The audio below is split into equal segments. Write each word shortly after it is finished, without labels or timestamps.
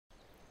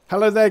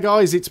Hello there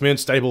guys, it's me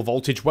Unstable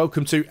Voltage.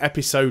 Welcome to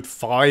episode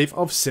 5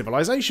 of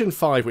Civilization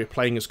 5. We're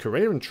playing as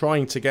Korea and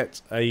trying to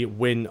get a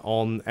win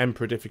on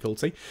Emperor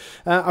difficulty.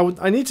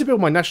 I need to build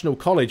my national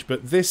college,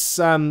 but this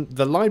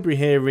the library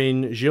here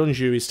in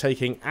Jeonju is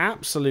taking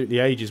absolutely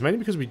ages, mainly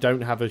because we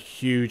don't have a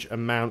huge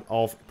amount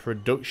of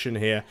production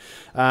here.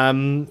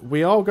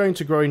 We are going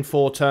to grow in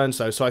 4 turns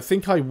though, so I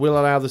think I will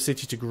allow the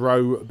city to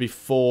grow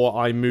before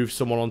I move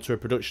someone onto a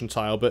production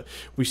tile, but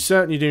we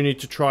certainly do need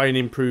to try and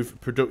improve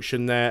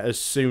production there as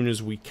soon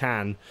as we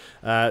can,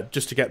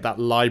 just to get that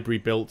library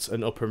built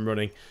and up and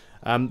running.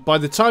 By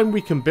the time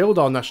we can build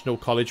our national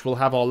college, we'll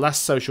have our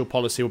last social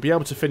policy. We'll be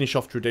able to finish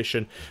off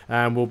tradition,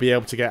 and we'll be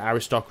able to get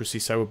aristocracy.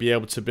 So we'll be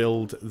able to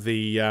build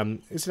the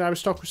is it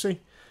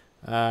aristocracy?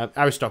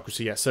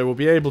 Aristocracy, yes. So we'll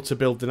be able to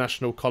build the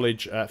national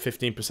college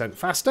 15%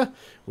 faster,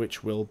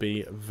 which will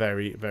be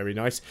very, very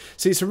nice.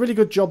 See, it's a really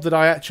good job that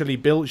I actually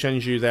built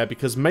Jeonju there,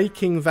 because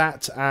making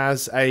that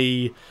as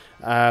a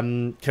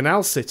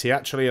canal city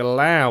actually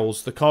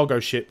allows the cargo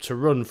ship to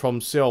run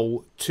from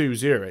Seoul to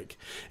Zurich.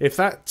 If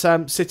that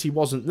city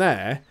wasn't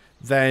there,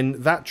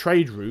 then that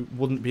trade route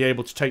wouldn't be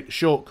able to take the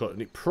shortcut,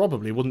 and it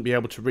probably wouldn't be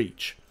able to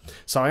reach.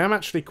 So I am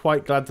actually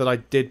quite glad that I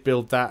did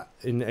build that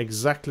in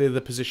exactly the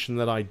position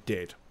that I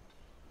did.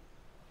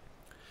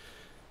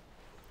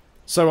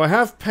 So I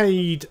have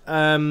paid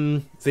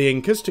the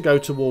Incas to go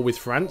to war with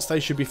France. They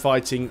should be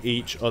fighting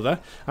each other.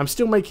 I'm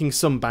still making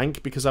some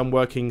bank because I'm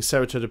working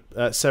Serra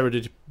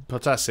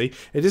Potassi.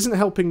 It isn't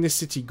helping this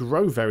city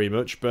grow very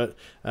much, but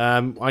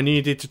I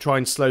needed to try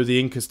and slow the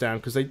Incas down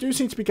because they do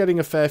seem to be getting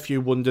a fair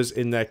few wonders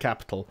in their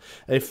capital.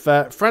 If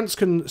France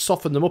can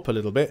soften them up a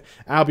little bit,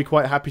 I'll be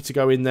quite happy to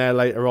go in there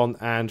later on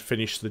and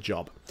finish the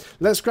job.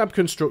 Let's grab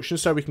construction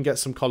so we can get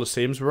some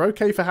colosseums. We're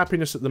okay for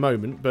happiness at the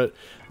moment, but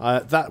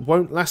that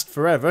won't last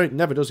forever. It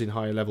never does in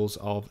higher levels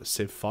of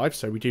Civ 5,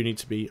 so we do need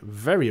to be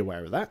very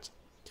aware of that.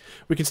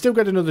 We can still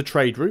get another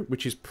trade route,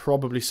 which is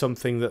probably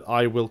something that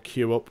I will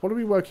queue up. What are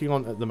we working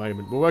on at the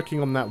moment? We're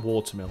working on that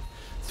watermill.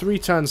 3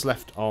 turns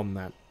left on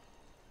that.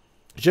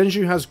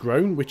 Jeonju has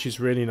grown, which is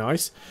really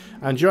nice,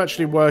 and you're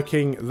actually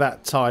working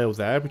that tile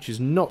there, which is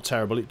not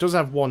terrible. It does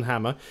have 1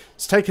 hammer.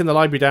 It's taken the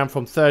library down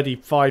from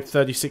 35,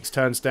 36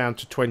 turns down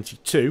to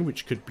 22,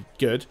 which could be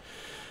good.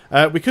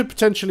 We could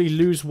potentially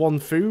lose 1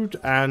 food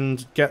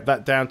and get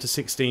that down to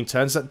 16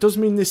 turns. That does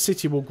mean this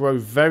city will grow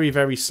very,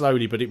 very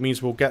slowly, but it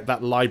means we'll get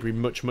that library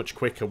much, much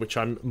quicker, which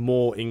I'm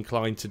more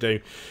inclined to do.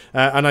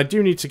 And I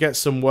do need to get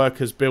some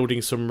workers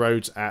building some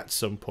roads at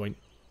some point.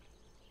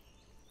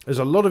 There's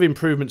a lot of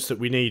improvements that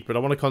we need, but I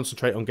want to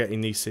concentrate on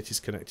getting these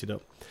cities connected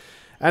up.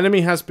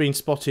 Enemy has been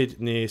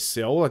spotted near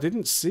Seoul. I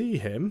didn't see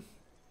him.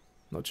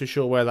 Not too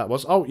sure where that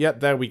was. Oh,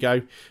 yep, there we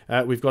go.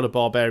 We've got a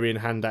barbarian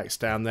hand axe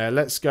down there.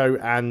 Let's go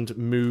and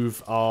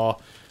move our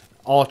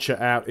archer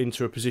out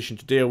into a position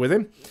to deal with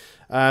him.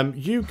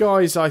 You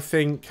guys, I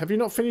think... Have you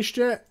not finished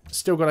yet?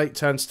 Still got 8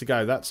 turns to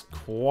go. That's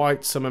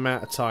quite some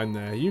amount of time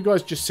there. You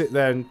guys just sit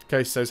there in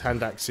case those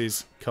hand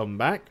axes come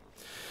back.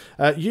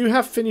 You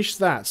have finished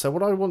that. So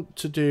what I want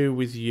to do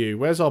with you...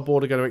 Where's our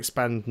border going to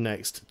expand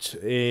next?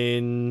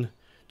 In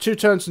 2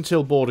 turns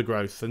until border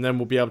growth. And then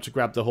we'll be able to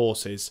grab the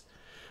horses.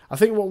 I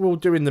think what we'll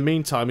do in the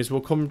meantime is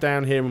we'll come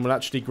down here and we'll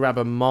actually grab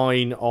a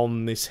mine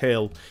on this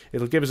hill.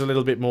 It'll give us a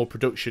little bit more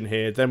production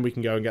here. Then we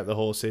can go and get the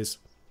horses.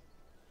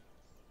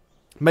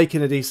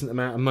 Making a decent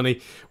amount of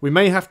money. We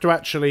may have to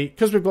actually,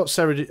 because we've got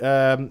Serra di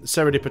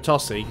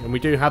Potosi, and we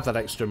do have that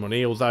extra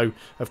money, although,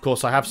 of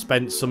course, I have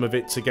spent some of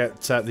it to get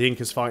the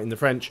Incas fighting the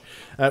French.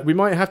 We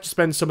might have to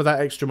spend some of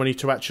that extra money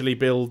to actually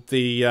build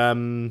the...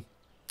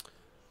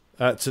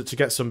 to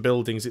get some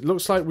buildings. It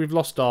looks like we've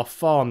lost our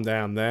farm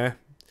down there.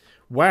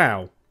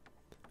 Wow.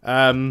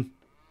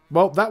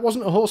 Well, that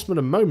wasn't a horseman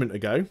a moment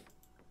ago.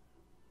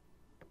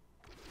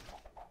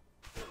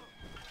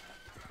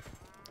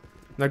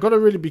 Now, I've got to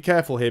really be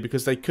careful here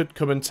because they could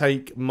come and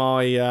take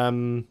my...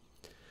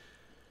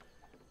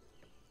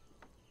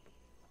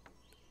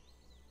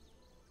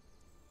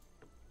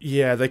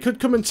 Yeah, they could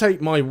come and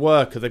take my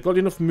worker. They've got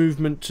enough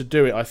movement to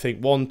do it, I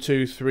think. 1,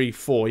 2, 3,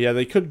 4. Yeah,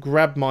 they could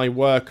grab my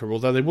worker,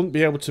 although they wouldn't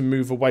be able to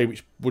move away,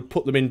 which would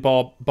put them in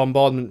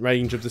bombardment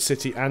range of the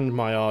city and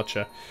my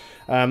archer.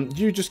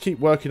 You just keep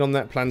working on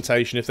that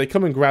plantation. If they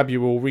come and grab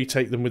you, we'll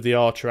retake them with the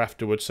archer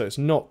afterwards, so it's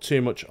not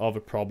too much of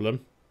a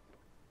problem.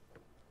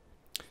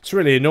 It's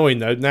really annoying,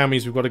 though. Now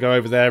means we've got to go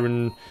over there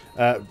and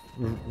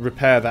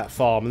repair that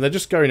farm. And they're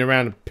just going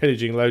around and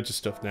pillaging loads of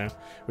stuff now,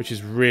 which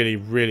is really,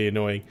 really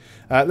annoying.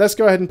 Let's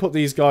go ahead and put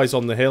these guys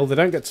on the hill. They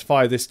don't get to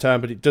fire this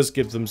turn, but it does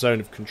give them zone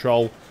of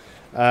control.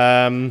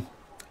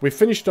 We've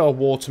finished our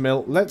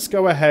watermill. Let's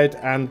go ahead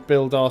and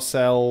build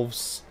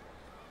ourselves...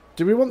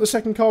 Do we want the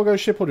second cargo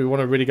ship, or do we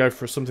want to really go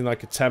for something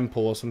like a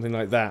temple or something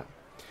like that?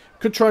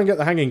 Could try and get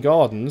the Hanging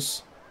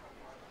Gardens.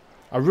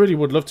 I really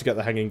would love to get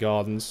the Hanging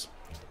Gardens.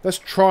 Let's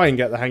try and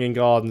get the Hanging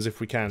Gardens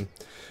if we can.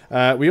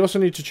 We also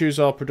need to choose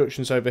our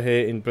productions over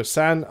here in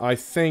Busan. I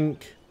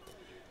think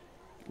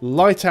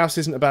Lighthouse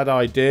isn't a bad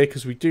idea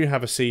because we do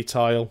have a sea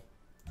tile.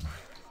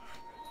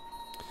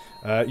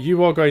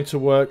 You are going to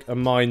work a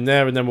mine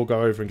there, and then we'll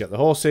go over and get the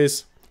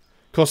horses.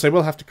 Of course, they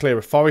will have to clear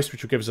a forest,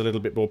 which will give us a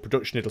little bit more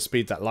production. It'll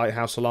speed that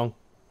lighthouse along.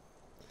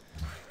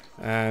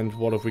 And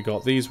what have we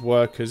got? These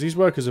workers. These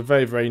workers are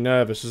very, very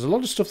nervous. There's a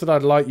lot of stuff that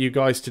I'd like you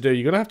guys to do.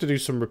 You're going to have to do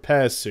some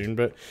repairs soon,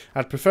 but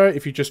I'd prefer it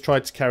if you just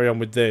tried to carry on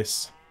with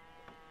this.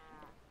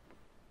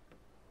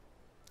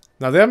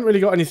 Now, they haven't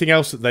really got anything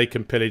else that they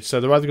can pillage, so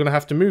they're either going to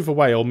have to move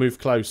away or move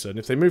closer. And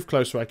if they move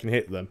closer, I can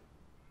hit them.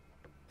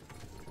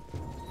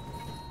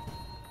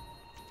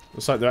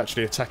 Looks like they're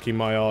actually attacking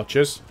my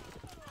archers.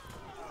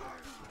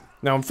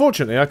 Now,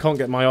 unfortunately, I can't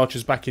get my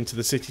archers back into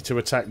the city to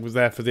attack with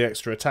there for the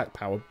extra attack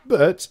power,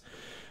 but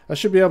I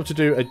should be able to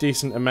do a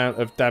decent amount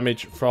of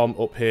damage from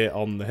up here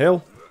on the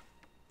hill.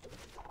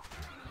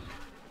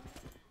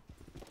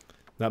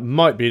 That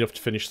might be enough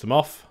to finish them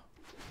off.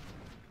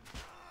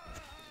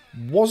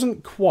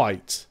 Wasn't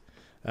quite,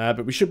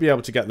 but we should be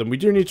able to get them. We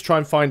do need to try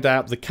and find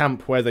out the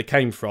camp where they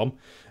came from,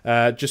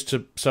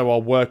 so our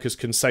workers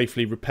can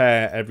safely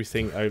repair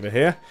everything over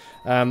here.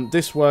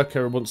 This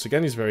worker, once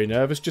again, is very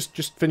nervous.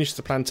 Just finish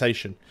the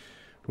plantation.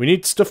 We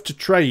need stuff to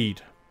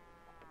trade.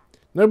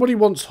 Nobody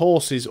wants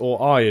horses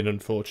or iron,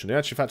 unfortunately.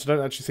 Actually, in fact, I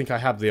don't actually think I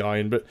have the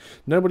iron, but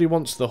nobody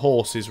wants the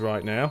horses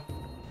right now.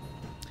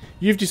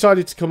 You've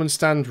decided to come and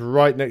stand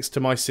right next to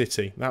my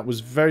city. That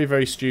was very,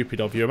 very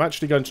stupid of you. I'm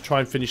actually going to try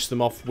and finish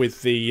them off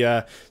with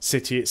the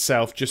city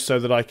itself, just so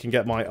that I can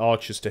get my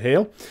archers to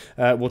heal.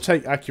 We'll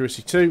take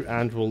accuracy 2,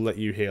 and we'll let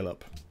you heal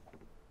up.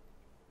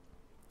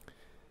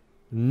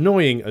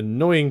 Annoying,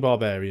 annoying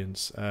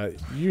barbarians.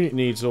 Unit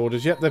needs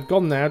orders. Yep, they've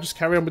gone now. Just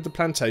carry on with the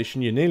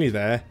plantation. You're nearly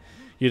there.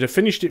 You'd have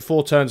finished it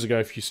 4 turns ago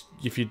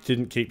if you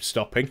didn't keep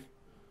stopping.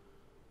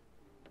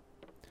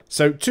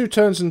 So 2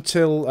 turns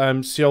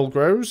until Seoul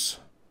grows.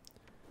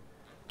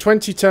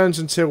 20 turns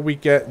until we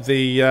get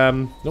the...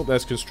 oh,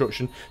 there's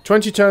construction.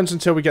 20 turns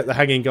until we get the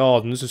Hanging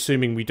Gardens,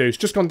 assuming we do. It's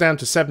just gone down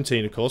to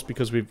 17, of course,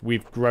 because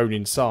we've grown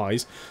in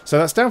size. So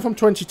that's down from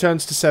 20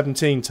 turns to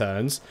 17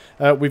 turns.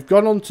 We've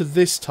gone on to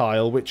this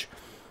tile, which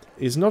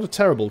is not a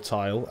terrible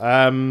tile.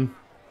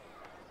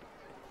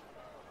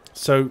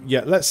 So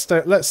yeah, let's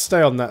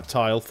stay on that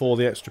tile for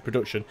the extra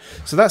production.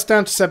 So that's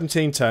down to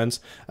 17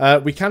 turns.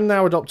 We can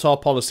now adopt our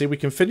policy. We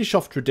can finish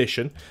off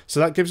tradition. So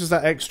that gives us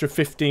that extra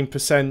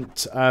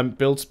 15%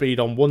 build speed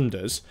on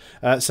wonders.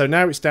 So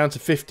now it's down to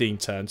 15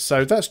 turns.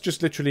 So that's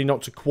just literally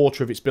knocked a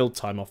quarter of its build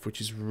time off,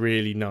 which is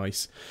really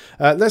nice.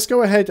 Let's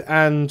go ahead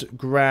and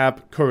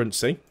grab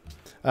currency.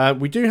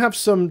 We do have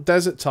some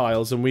desert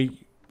tiles, and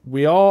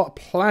we are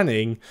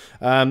planning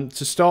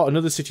to start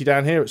another city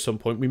down here at some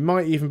point. We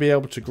might even be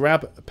able to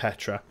grab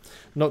Petra.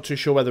 Not too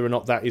sure whether or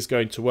not that is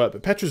going to work,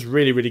 but Petra's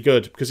really, really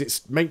good because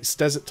it makes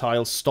desert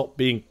tiles stop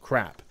being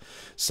crap.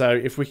 So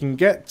if we can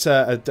get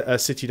a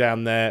city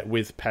down there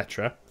with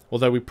Petra,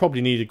 although we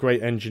probably need a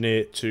great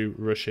engineer to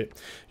rush it.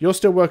 You're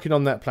still working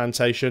on that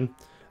plantation.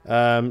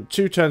 2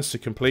 turns to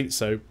complete,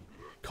 so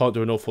can't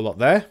do an awful lot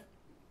there.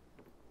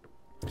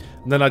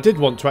 And then I did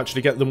want to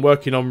actually get them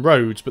working on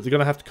roads, but they're going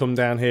to have to come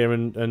down here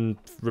and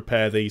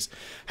repair these.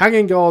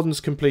 Hanging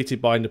Gardens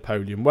completed by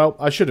Napoleon. Well,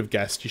 I should have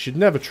guessed. You should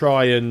never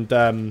try and...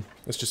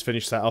 let's just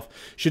finish that off.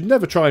 You should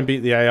never try and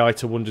beat the AI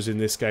to wonders in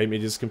this game.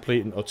 It is a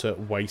complete and utter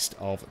waste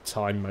of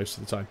time most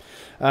of the time.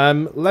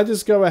 Let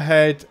us go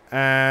ahead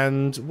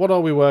and... What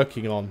are we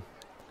working on?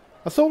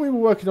 I thought we were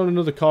working on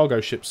another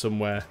cargo ship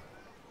somewhere.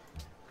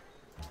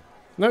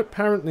 No,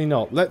 apparently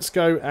not. Let's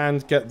go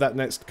and get that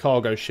next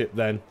cargo ship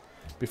then,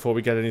 before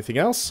we get anything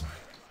else.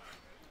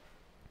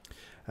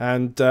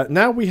 And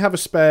now we have a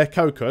spare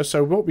coker,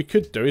 so what we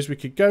could do is we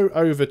could go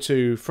over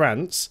to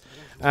France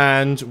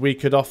and we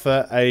could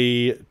offer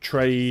a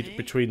trade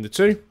between the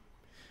two.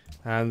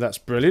 And that's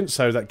brilliant,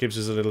 so that gives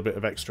us a little bit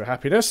of extra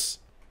happiness.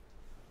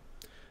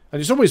 And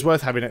it's always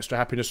worth having extra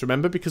happiness,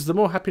 remember, because the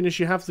more happiness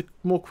you have, the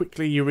more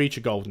quickly you reach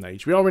a golden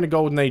age. We are in a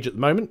golden age at the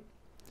moment.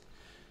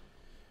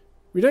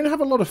 We don't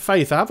have a lot of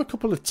faith. I have a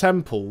couple of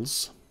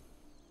temples.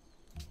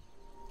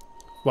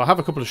 Well, I have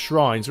a couple of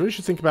shrines. We really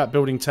should think about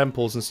building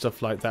temples and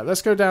stuff like that.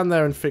 Let's go down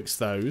there and fix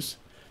those.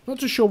 Not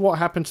too sure what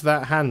happened to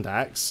that hand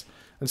axe.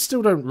 And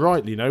still don't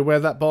rightly know where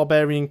that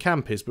barbarian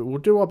camp is. But we'll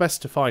do our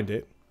best to find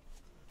it.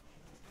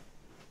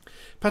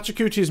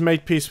 Pachacuti has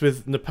made peace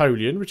with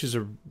Napoleon, which is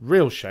a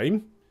real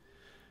shame.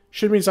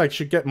 Should means I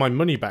should get my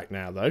money back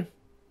now, though.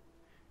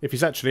 If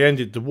he's actually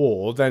ended the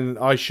war, then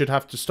I should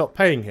have to stop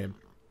paying him.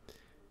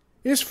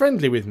 He is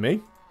friendly with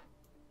me.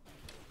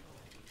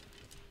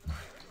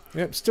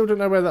 Yep, still don't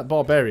know where that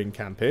barbarian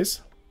camp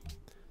is.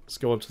 Let's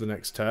go on to the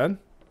next turn.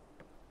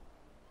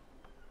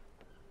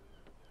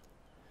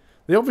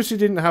 They obviously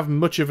didn't have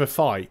much of a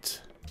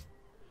fight.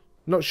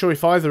 Not sure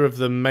if either of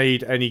them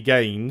made any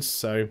gains,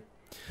 so...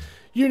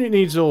 Unit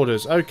needs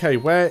orders. Okay,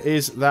 where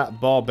is that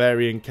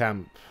barbarian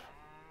camp?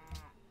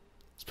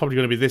 It's probably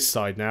going to be this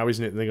side now,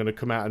 isn't it? And they're going to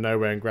come out of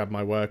nowhere and grab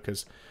my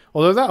workers.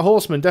 Although that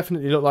horseman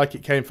definitely looked like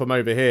it came from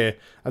over here.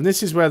 And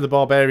this is where the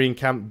barbarian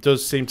camp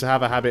does seem to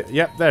have a habit.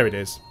 Yep, there it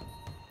is.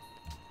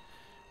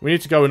 We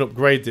need to go and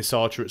upgrade this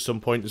archer at some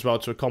point as well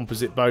to a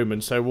composite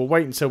bowman. So we'll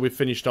wait until we've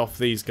finished off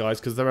these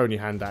guys because they're only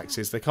hand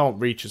axes. They can't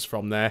reach us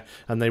from there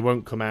and they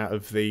won't come out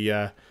of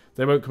the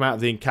They won't come out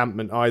of the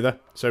encampment either,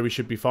 so we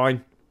should be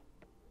fine.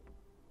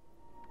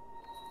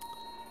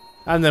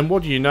 And then,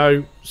 what do you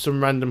know?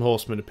 Some random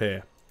horsemen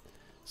appear.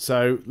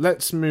 So,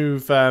 let's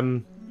move...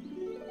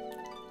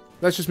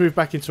 let's just move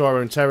back into our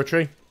own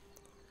territory.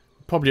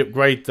 Probably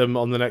upgrade them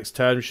on the next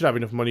turn. We should have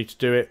enough money to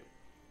do it.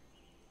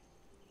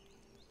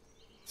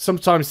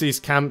 Sometimes these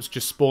camps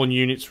just spawn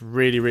units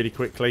really, really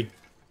quickly.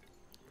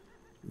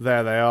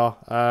 There they are.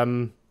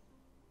 I'm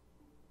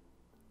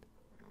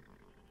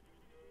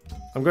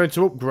going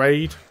to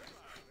upgrade.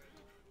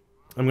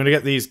 I'm going to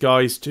get these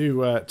guys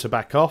to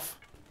back off.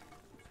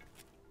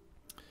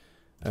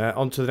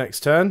 On to the next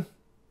turn.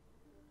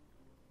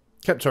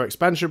 Kept our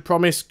expansion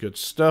promise. Good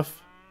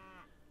stuff.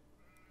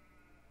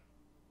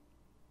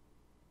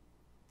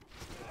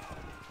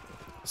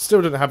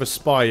 Still don't have a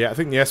spy yet. I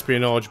think the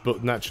espionage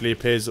button actually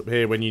appears up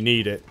here when you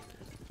need it.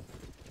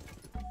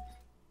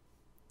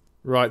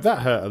 Right, that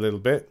hurt a little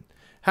bit.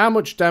 How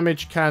much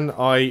damage can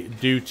I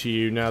do to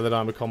you now that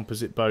I'm a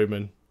composite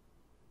bowman?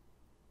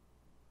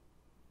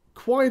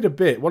 Quite a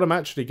bit. What I'm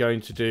actually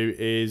going to do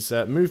is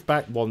move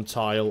back one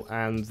tile,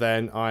 and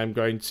then I'm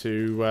going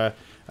to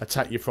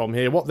attack you from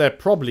here. What they're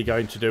probably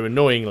going to do,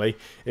 annoyingly,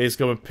 is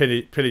go and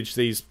pillage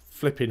these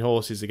flipping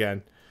horses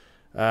again.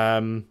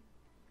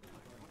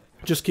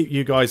 Just keep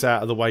you guys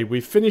out of the way.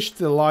 We've finished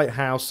the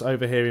lighthouse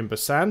over here in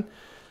Busan.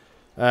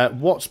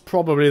 What's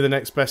probably the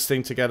next best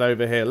thing to get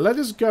over here? Let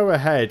us go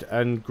ahead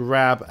and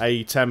grab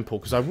a temple,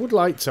 because I would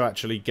like to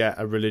actually get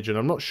a religion.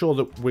 I'm not sure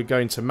that we're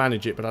going to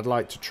manage it, but I'd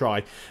like to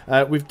try.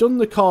 We've done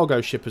the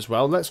cargo ship as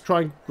well. Let's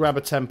try and grab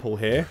a temple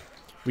here.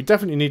 We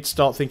definitely need to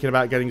start thinking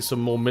about getting some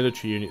more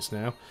military units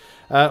now.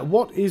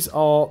 What is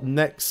our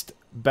next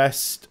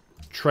best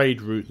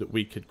trade route that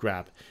we could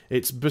grab?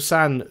 It's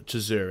Busan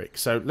to Zurich.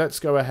 So let's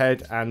go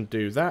ahead and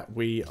do that.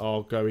 We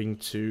are going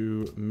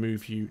to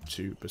move you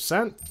to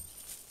Busan.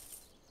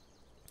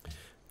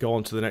 Go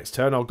on to the next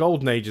turn. Our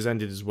golden age has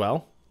ended as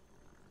well.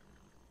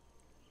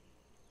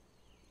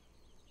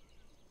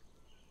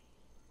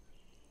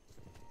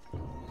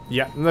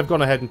 Yeah, and they've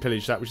gone ahead and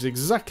pillaged that, which is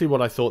exactly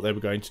what I thought they were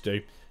going to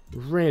do.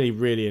 Really,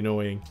 really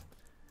annoying.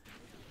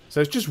 So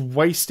it's just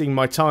wasting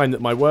my time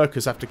that my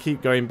workers have to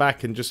keep going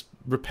back and just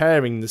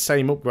repairing the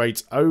same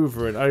upgrades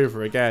over and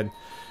over again.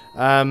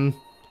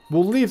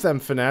 We'll leave them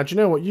for now. Do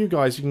you know what? You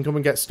guys, you can come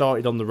and get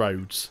started on the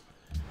roads.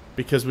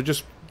 Because we're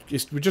just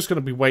going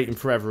to be waiting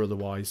forever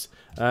otherwise.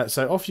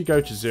 So off you go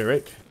to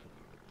Zurich.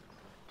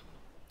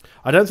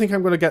 I don't think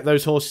I'm going to get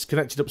those horses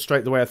connected up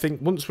straight away. I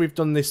think once we've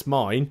done this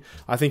mine,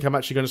 I think I'm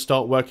actually going to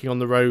start working on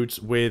the roads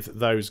with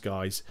those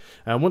guys.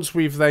 And once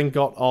we've then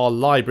got our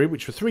library,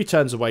 which we're 3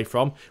 turns away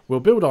from,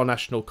 we'll build our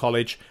national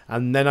college,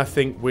 and then I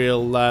think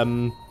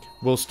we'll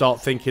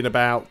start thinking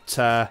about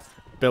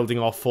building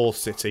our 4th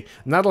city.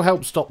 And that'll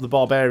help stop the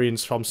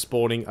barbarians from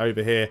spawning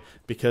over here,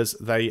 because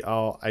they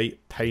are a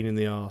pain in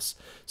the arse.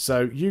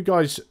 So you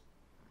guys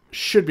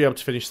should be able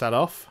to finish that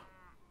off.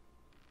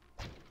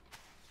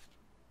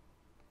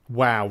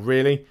 Wow,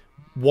 really?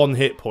 1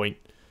 hit point.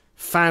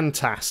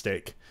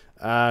 Fantastic.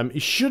 He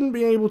shouldn't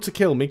be able to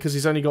kill me because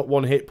he's only got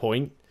 1 hit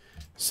point.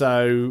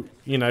 So,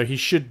 you know, he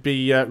should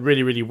be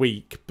really, really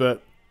weak.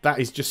 But that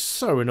is just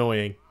so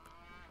annoying.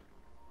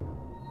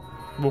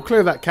 We'll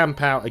clear that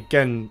camp out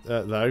again,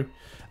 though.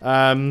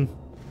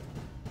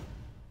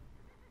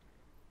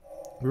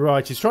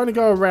 Right, he's trying to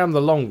go around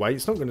the long way.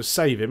 It's not going to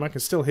save him. I can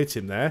still hit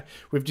him there.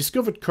 We've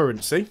discovered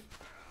currency.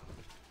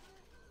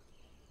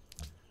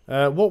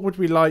 What would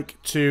we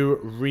like to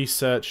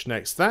research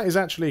next? That is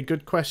actually a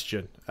good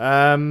question.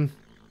 I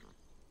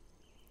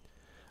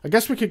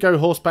guess we could go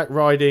horseback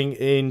riding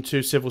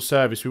into civil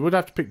service. We would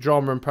have to pick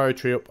drama and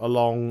poetry up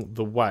along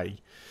the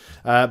way.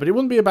 But it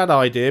wouldn't be a bad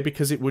idea,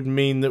 because it would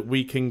mean that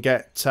we can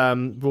get...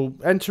 we'll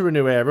enter a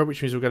new era,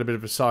 which means we'll get a bit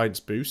of a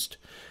science boost.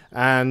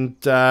 And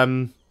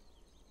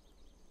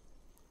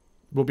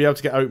we'll be able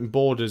to get open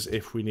borders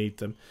if we need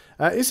them.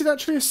 Is it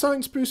actually a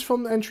science boost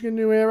from entering a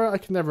new era? I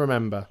can never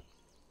remember.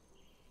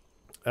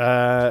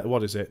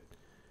 What is it?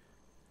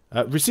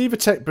 Receive a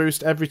tech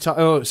boost every time.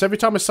 Oh, it's every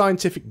time a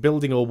scientific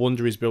building or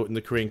wonder is built in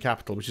the Korean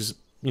capital, which is,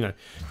 you know,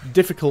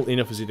 difficult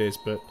enough as it is,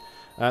 but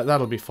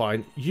that'll be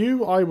fine.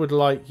 I would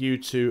like you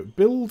to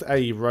build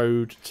a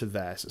road to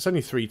there. So it's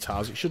only 3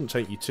 tiles. It shouldn't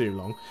take you too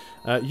long.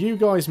 You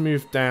guys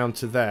move down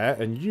to there,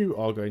 and you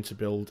are going to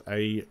build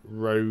a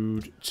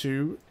road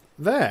to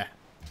there.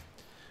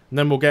 And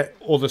then we'll get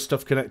all the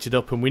stuff connected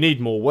up, and we need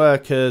more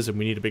workers, and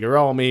we need a bigger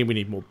army, we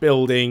need more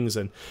buildings,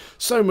 and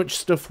so much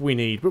stuff we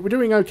need. But we're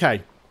doing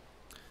okay.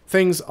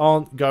 Things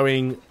aren't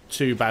going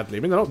too badly. I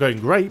mean, they're not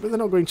going great, but they're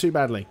not going too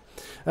badly.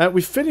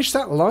 We've finished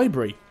that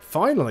library,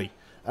 finally.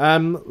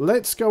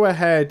 Let's go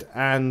ahead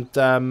and...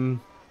 well,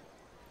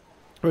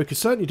 we could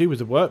certainly do with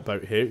the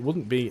workboat here. It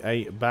wouldn't be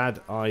a bad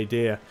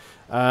idea.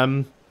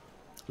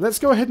 Let's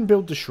go ahead and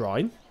build the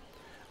shrine.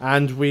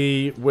 And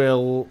we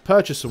will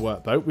purchase a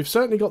workboat. We've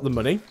certainly got the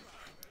money.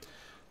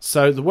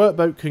 So the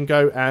workboat can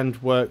go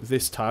and work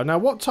this tile. Now,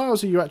 what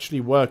tiles are you actually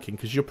working?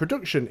 Because your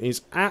production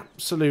is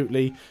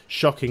absolutely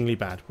shockingly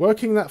bad.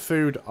 Working that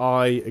food,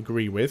 I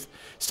agree with.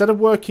 Instead of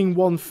working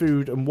 1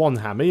 food and 1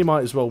 hammer, you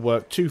might as well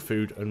work 2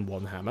 food and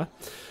 1 hammer.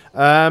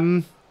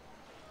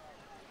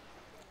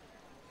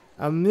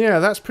 And yeah,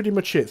 that's pretty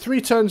much it.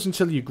 3 turns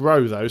until you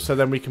grow, though, so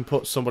then we can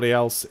put somebody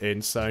else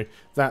in, so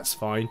that's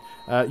fine.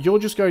 You're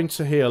just going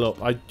to heal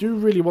up. I do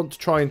really want to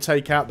try and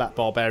take out that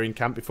barbarian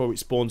camp before it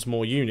spawns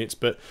more units,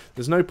 but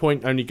there's no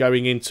point only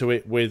going into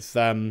it with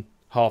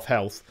half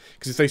health,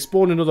 because if they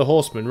spawn another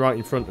horseman right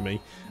in front of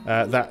me,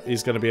 that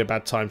is going to be a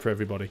bad time for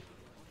everybody.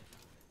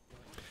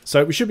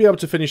 So we should be able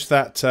to finish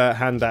that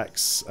hand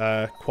axe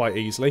quite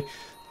easily.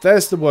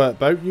 There's the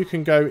workboat. You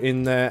can go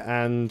in there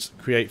and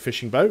create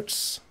fishing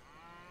boats.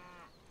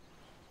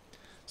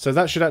 So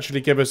that should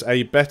actually give us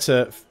a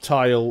better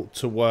tile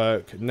to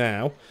work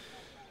now.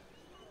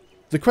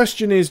 The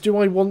question is, do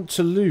I want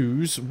to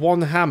lose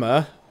 1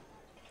 hammer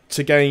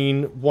to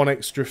gain 1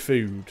 extra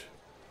food?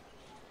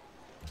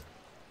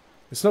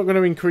 It's not going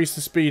to increase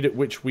the speed at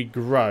which we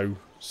grow.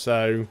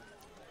 So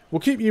we'll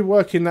keep you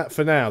working that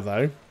for now,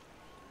 though.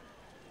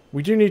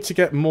 We do need to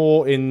get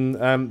more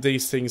in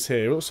these things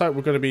here. It looks like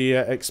we're going to be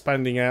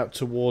expanding out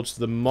towards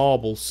the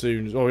marble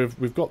soon. Or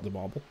we've got the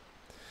marble.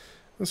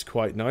 That's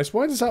quite nice.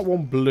 Why does that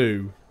one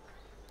blue?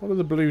 What are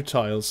the blue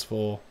tiles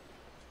for?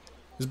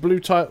 Is blue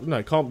tile... No,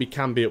 it can't be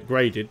can be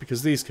upgraded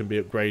because these can be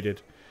upgraded.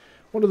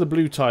 What do the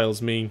blue tiles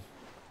mean?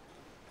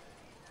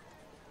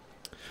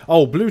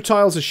 Oh, blue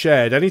tiles are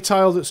shared. Any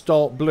tile that's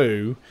dark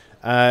blue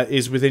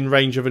is within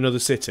range of another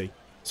city.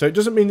 So it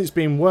doesn't mean it's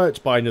being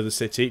worked by another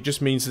city. It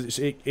just means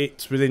that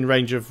it's within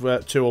range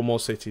of 2 or more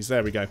cities.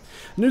 There we go. I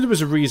knew there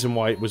was a reason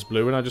why it was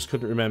blue, and I just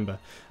couldn't remember.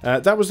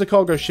 That was the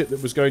cargo ship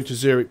that was going to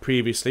Zurich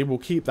previously. We'll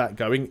keep that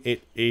going.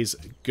 It is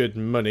good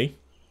money.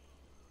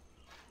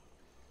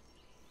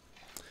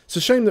 It's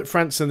a shame that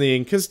France and the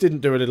Incas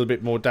didn't do a little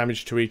bit more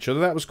damage to each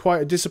other. That was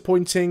quite a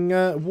disappointing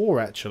war,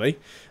 actually.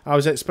 I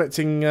was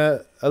expecting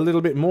a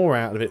little bit more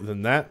out of it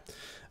than that.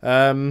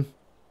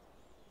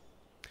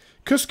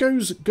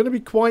 Cusco's going to be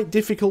quite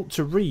difficult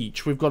to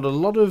reach. We've got a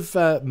lot of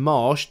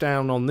marsh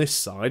down on this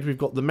side. We've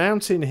got the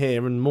mountain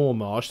here and more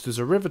marsh. There's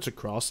a river to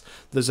cross.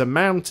 There's a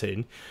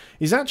mountain.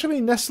 He's actually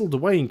nestled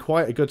away in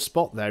quite a good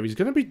spot there. He's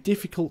going to be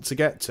difficult to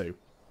get to.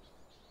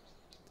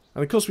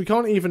 And of course we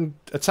can't even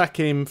attack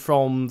him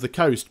from the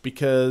coast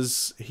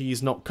because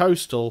he's not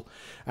coastal.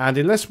 And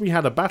unless we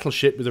had a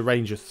battleship with a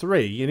range of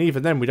 3, and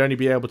even then we'd only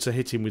be able to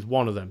hit him with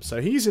 1 of them.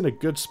 So he's in a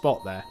good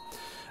spot there.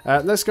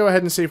 Let's go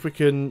ahead and see if we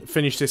can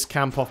finish this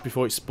camp off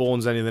before it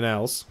spawns anything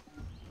else.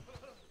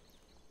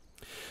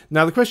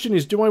 Now the question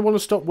is, do I want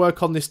to stop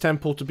work on this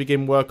temple to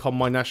begin work on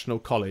my National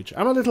College?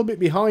 I'm a little bit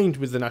behind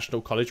with the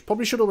National College.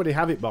 Probably should already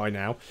have it by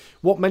now.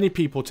 What many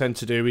people tend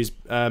to do is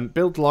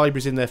build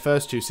libraries in their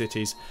first 2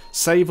 cities,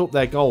 save up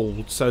their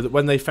gold so that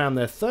when they found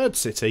their 3rd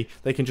city,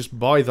 they can just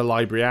buy the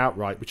library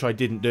outright, which I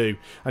didn't do.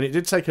 And it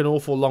did take an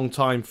awful long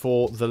time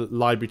for the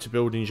library to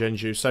build in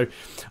Zhengzhou. So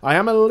I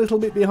am a little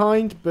bit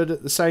behind, but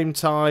at the same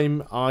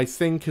time, I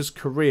think as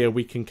Korea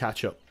we can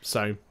catch up.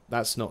 So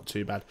that's not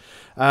too bad.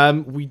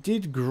 We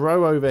did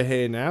grow over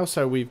here now,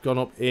 so we've gone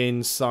up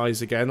in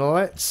size again.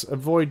 Let's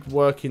avoid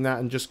working that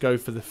and just go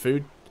for the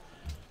food.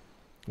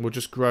 We'll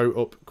just grow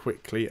up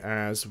quickly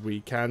as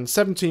we can.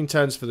 17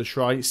 turns for the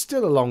shrine. It's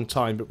still a long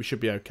time, but we should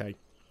be okay.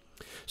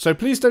 So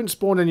please don't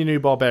spawn any new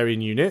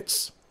barbarian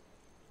units,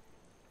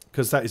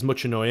 because that is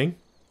much annoying.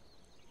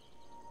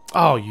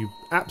 Oh, you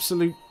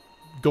absolute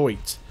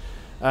goit.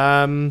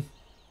 Okay,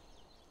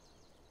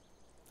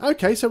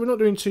 so we're not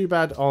doing too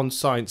bad on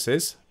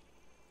sciences.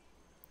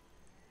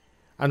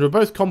 And we're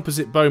both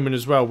composite bowmen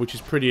as well, which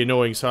is pretty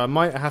annoying. So I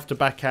might have to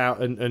back out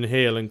and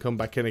heal and come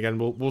back in again.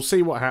 We'll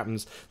see what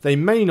happens. They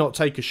may not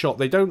take a shot.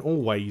 They don't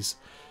always,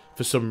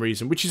 for some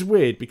reason. Which is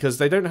weird, because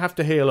they don't have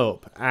to heal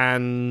up.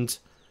 And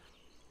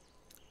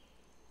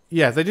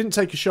yeah, they didn't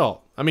take a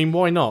shot. I mean,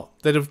 why not?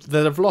 They'd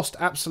have lost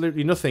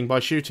absolutely nothing by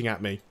shooting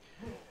at me.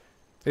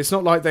 It's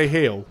not like they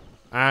heal.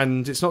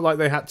 And it's not like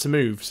they had to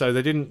move. So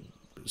they didn't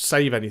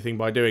save anything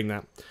by doing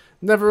that.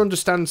 Never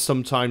understand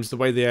sometimes the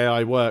way the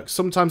AI works.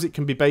 Sometimes it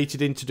can be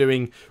baited into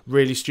doing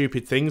really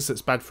stupid things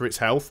that's bad for its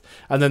health,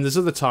 and then there's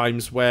other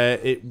times where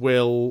it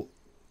will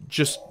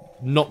just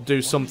not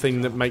do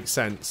something that makes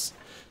sense.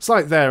 It's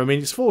like there, I mean,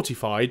 it's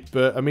fortified,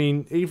 but I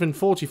mean, even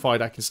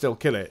fortified I can still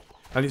kill it.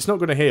 And it's not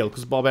going to heal,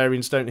 because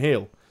barbarians don't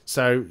heal.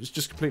 So it's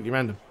just completely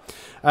random.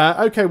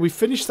 Okay, we've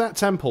finished that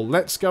temple.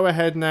 Let's go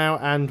ahead now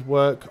and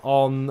work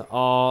on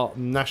our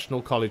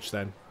National College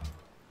then.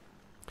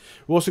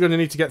 We're also going to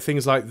need to get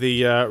things like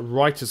the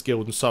Writers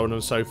Guild and so on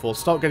and so forth.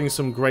 Start getting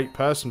some great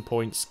person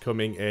points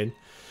coming in.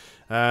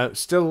 There's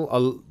still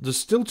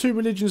 2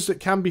 religions that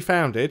can be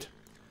founded.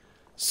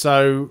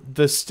 So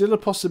there's still a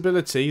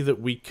possibility that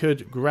we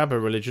could grab a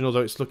religion,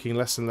 although it's looking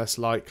less and less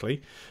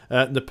likely.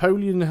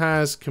 Napoleon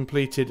has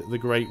completed the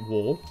Great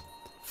Wall.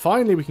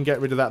 Finally, we can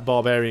get rid of that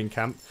barbarian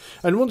camp.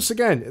 And once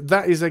again,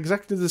 that is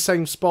exactly the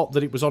same spot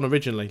that it was on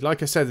originally.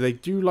 Like I said, they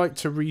do like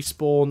to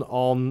respawn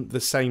on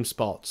the same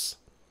spots.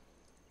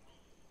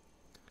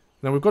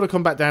 Now we've got to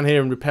come back down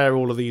here and repair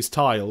all of these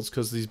tiles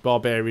because these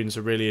barbarians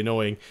are really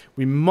annoying.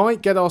 We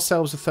might get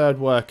ourselves a third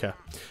worker,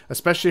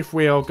 especially if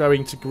we are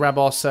going to grab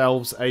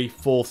ourselves a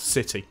fourth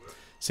city.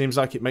 Seems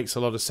like it makes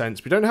a lot of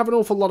sense. We don't have an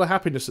awful lot of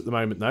happiness at the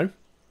moment though.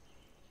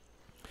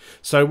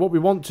 So what we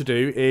want to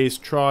do is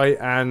try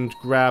and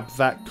grab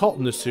that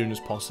cotton as soon as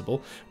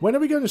possible. When are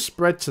we going to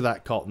spread to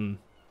that cotton?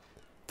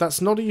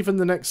 That's not even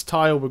the next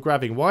tile we're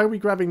grabbing. Why are we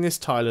grabbing this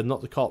tile and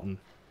not the cotton?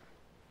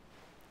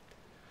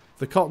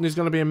 The cotton is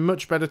going to be a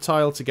much better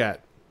tile to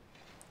get.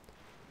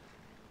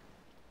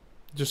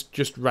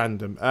 Just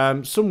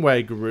random.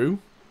 Somewhere grew.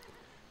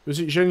 Was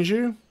it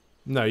Zhengzhou?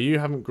 No, you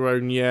haven't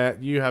grown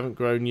yet. You haven't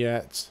grown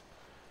yet.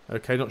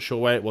 Okay, not sure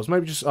where it was.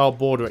 Maybe just our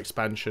border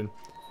expansion.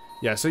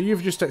 Yeah, so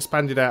you've just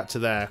expanded out to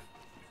there.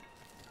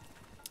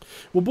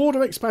 Well,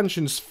 border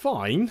expansion's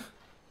fine.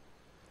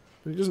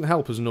 But it doesn't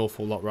help us an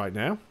awful lot right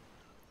now.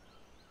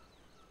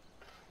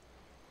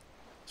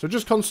 So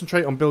just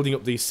concentrate on building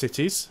up these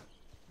cities.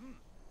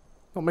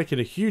 Not making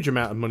a huge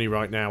amount of money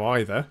right now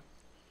either.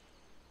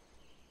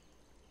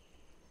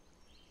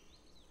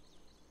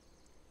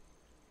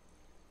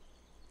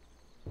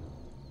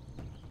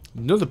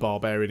 Another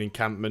barbarian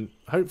encampment.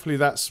 Hopefully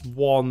that's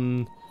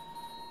one...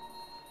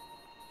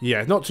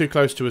 Yeah, not too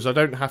close to us. I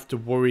don't have to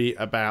worry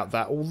about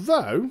that.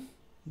 Although,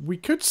 we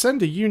could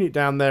send a unit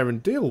down there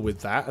and deal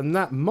with that. And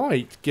that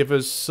might give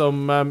us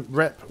some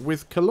rep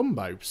with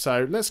Colombo.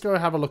 So, let's go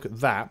have a look at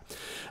that.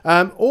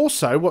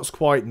 Also, what's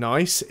quite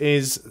nice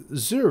is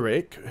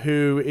Zurich,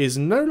 who is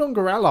no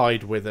longer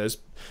allied with us.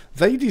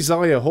 They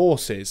desire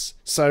horses.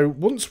 So,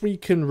 once we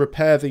can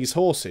repair these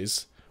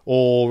horses,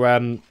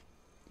 or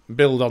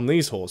build on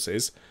these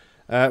horses,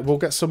 we'll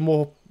get some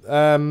more...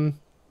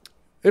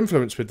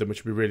 influence with them,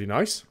 which would be really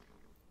nice.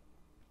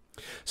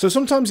 So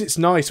sometimes it's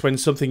nice when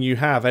something you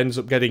have ends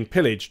up getting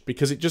pillaged,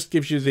 because it just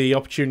gives you the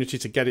opportunity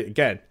to get it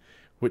again,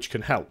 which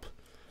can help.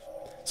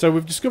 So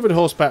we've discovered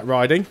horseback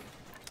riding.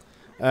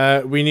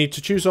 We need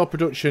to choose our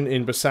production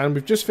in Busan.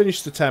 We've just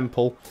finished the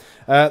temple.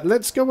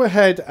 Let's go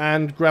ahead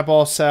and grab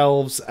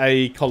ourselves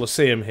a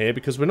Colosseum here,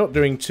 because we're not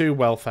doing too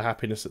well for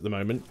happiness at the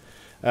moment.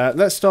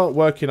 Let's start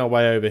working our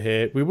way over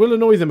here. We will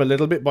annoy them a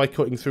little bit by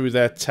cutting through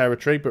their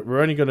territory, but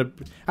we're only going to...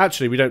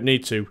 Actually, we don't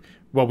need to.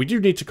 Well, we do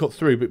need to cut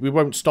through, but we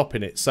won't stop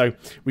in it. So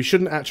we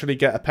shouldn't actually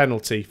get a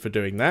penalty for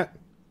doing that.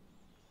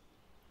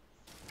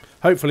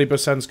 Hopefully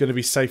Busan's going to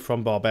be safe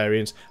from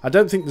barbarians. I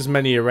don't think there's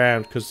many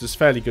around because there's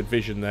fairly good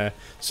vision there.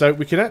 So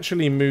we can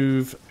actually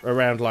move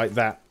around like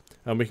that,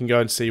 and we can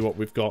go and see what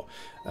we've got.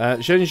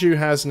 Zhengzhou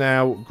has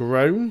now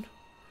grown.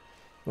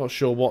 Not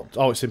sure what...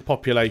 Oh, it's in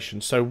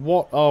population. So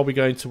what are we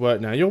going to work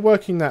now? You're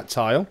working that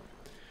tile,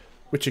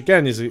 which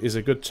again is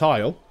a good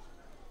tile.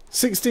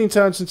 16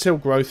 turns until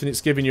growth, and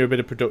it's giving you a bit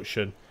of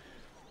production.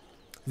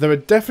 There are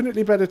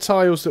definitely better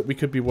tiles that we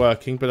could be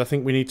working, but I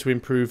think we need to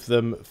improve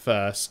them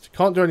first.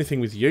 Can't do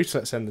anything with you, so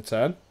let's end the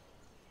turn.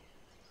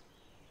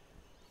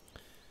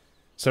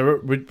 So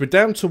we're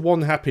down to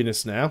 1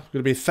 happiness now. It's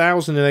going to be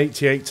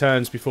 1,088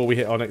 turns before we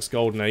hit our next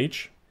golden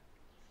age.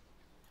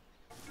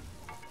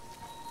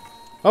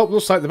 Oh,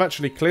 looks like they've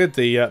actually cleared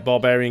the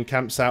barbarian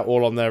camps out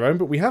all on their own,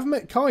 but we have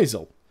met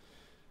Kaisel.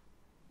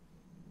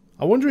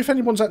 I wonder if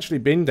anyone's actually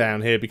been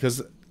down here,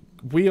 because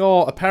we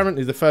are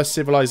apparently the first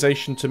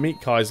civilization to meet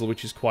Kaisel,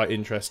 which is quite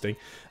interesting.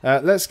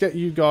 Let's get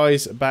you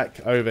guys back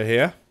over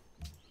here.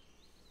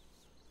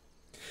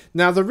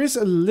 Now, there is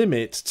a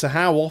limit to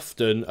how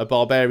often a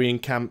barbarian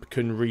camp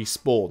can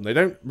respawn. They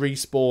don't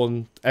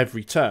respawn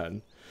every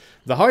turn.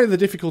 The higher the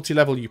difficulty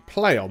level you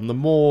play on, the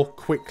more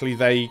quickly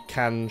they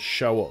can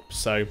show up.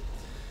 So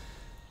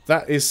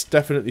that is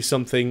definitely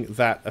something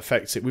that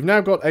affects it. We've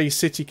now got a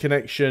city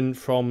connection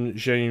from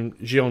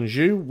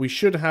Jeonju. We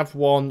should have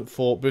one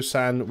for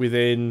Busan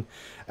within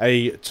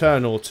a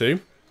turn or two.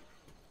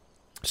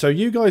 So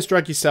you guys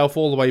drag yourself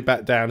all the way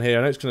back down here.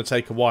 I know it's going to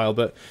take a while,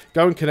 but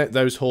go and connect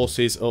those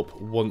horses up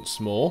once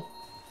more.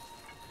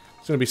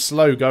 It's going to be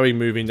slow going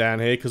moving down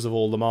here because of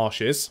all the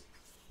marshes.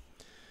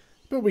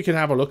 But we can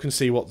have a look and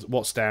see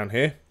what's down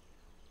here.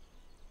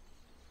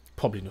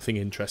 Probably nothing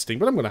interesting,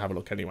 but I'm going to have a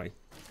look anyway.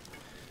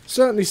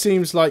 Certainly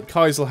seems like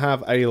Kaisel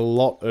have a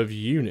lot of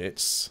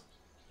units.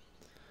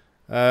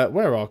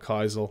 Where are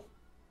Kaisel?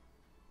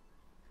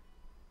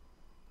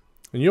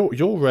 And you're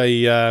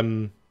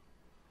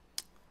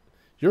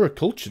a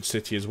cultured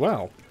city as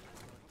well.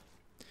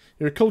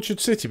 You're a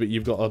cultured city, but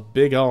you've got a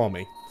big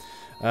army.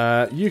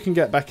 You can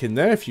get back in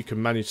there if you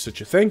can manage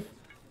such a thing.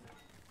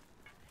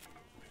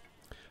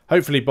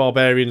 Hopefully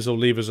barbarians will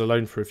leave us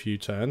alone for a few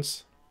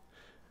turns.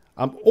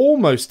 I'm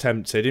almost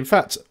tempted. In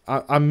fact,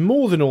 I'm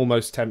more than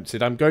almost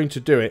tempted. I'm going to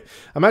do it.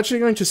 I'm actually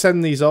going to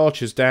send these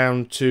archers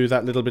down to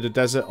that little bit of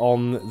desert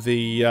on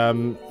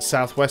the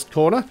southwest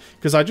corner,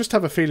 because I just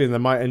have a feeling there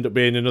might end up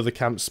being another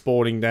camp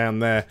spawning down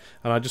there,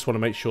 and I just want to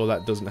make sure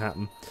that doesn't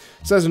happen.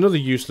 So there's another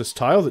useless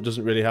tile that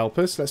doesn't really help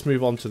us. Let's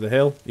move on to the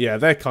hill. Yeah,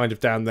 they're kind of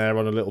down there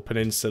on a little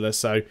peninsula,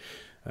 so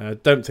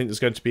don't think there's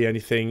going to be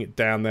anything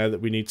down there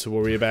that we need to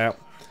worry about.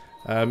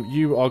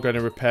 You are going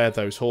to repair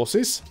those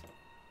horses.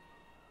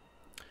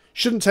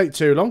 Shouldn't take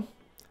too long.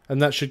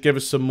 And that should give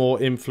us some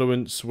more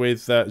influence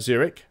with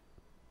Zurich,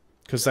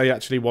 because they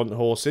actually want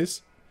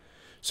horses.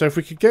 So if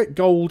we could get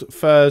gold,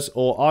 furs,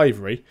 or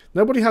ivory.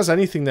 Nobody has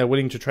anything they're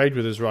willing to trade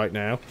with us right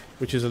now,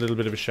 which is a little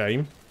bit of a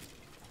shame.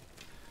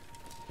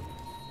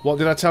 What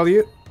did I tell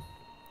you?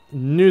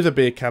 Knew there'd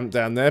be a camp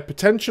down there.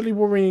 Potentially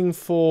worrying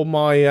for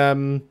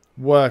my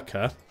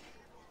worker.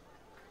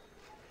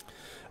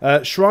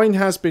 Shrine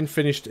has been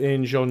finished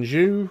in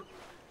Jeonju.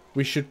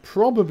 We should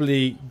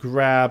probably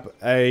grab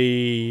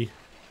a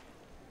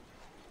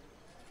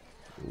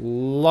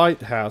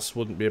lighthouse.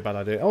 Wouldn't be a bad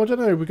idea. Oh, I don't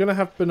know. We're going to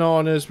have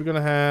bananas. We're going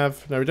to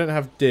have... No, we don't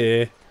have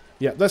deer.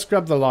 Yeah, let's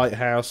grab the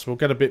lighthouse. We'll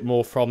get a bit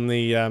more from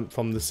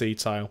the sea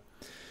tile.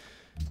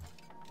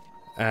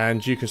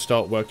 And you can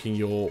start working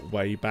your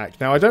way back.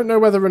 Now, I don't know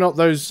whether or not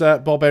those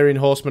barbarian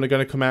horsemen are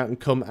going to come out and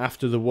come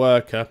after the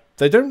worker.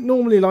 They don't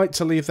normally like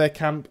to leave their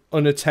camp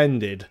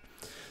unattended.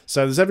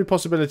 So there's every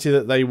possibility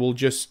that they will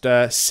just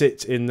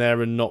sit in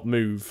there and not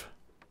move.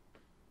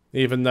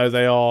 Even though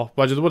they are...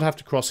 Well, they would have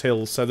to cross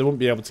hills, so they wouldn't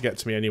be able to get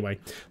to me anyway.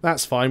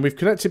 That's fine. We've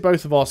connected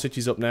both of our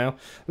cities up now.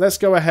 Let's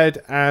go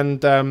ahead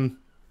and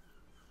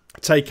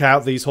take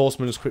out these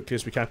horsemen as quickly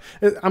as we can.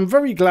 I'm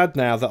very glad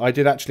now that I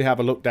did actually have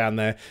a look down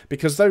there,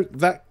 because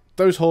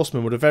those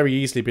horsemen would have very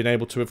easily been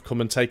able to have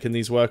come and taken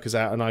these workers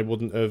out, and I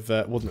wouldn't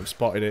have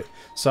spotted it.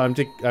 So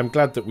I'm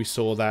glad that we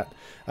saw that.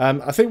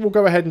 I think we'll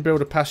go ahead and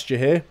build a pasture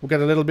here. We'll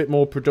get a little bit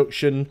more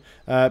production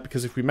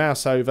because if we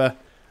mouse over,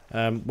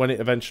 when it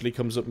eventually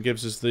comes up and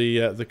gives us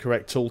the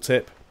correct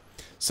tooltip.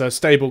 So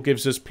stable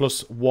gives us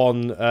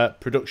 +1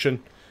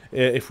 production.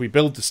 If we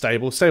build the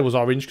stable, stable's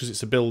orange because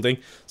it's a building.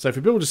 So if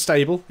we build a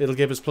stable, it'll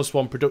give us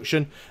 +1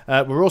 production.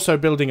 We're also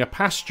building a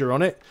pasture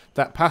on it.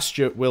 That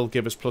pasture will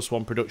give us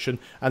 +1 production.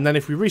 And then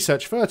if we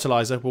research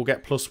fertilizer, we'll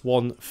get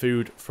 +1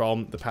 food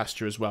from the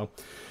pasture as well.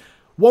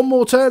 One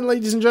more turn,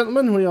 ladies and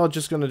gentlemen. We are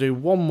just going to do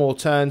one more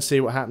turn, see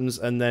what happens,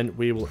 and then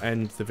we will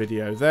end the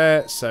video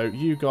there. So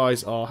you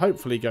guys are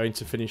hopefully going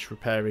to finish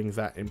repairing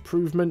that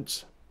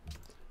improvement.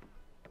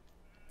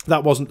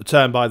 That wasn't the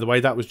turn, by the way.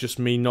 That was just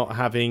me not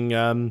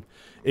having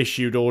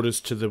issued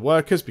orders to the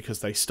workers because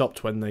they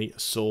stopped when they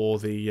saw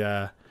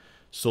the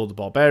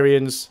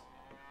barbarians.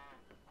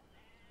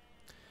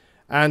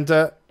 And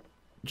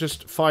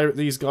just fire at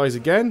these guys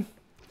again.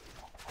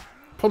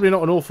 Probably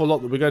not an awful lot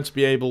that we're going to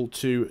be able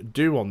to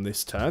do on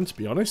this turn, to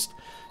be honest.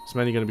 So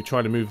I'm only going to be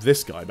trying to move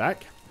this guy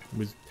back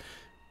with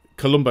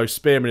Columbo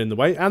Spearman in the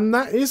way, and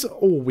that is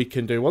all we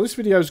can do. Well, this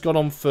video's gone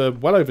on for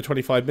well over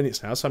 25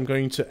 minutes now, so I'm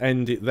going to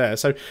end it there.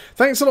 So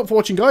thanks a lot for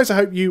watching, guys. I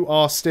hope you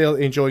are still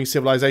enjoying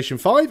Civilization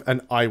 5,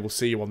 and I will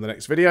see you on the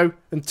next video.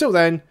 Until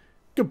then,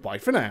 goodbye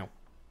for now.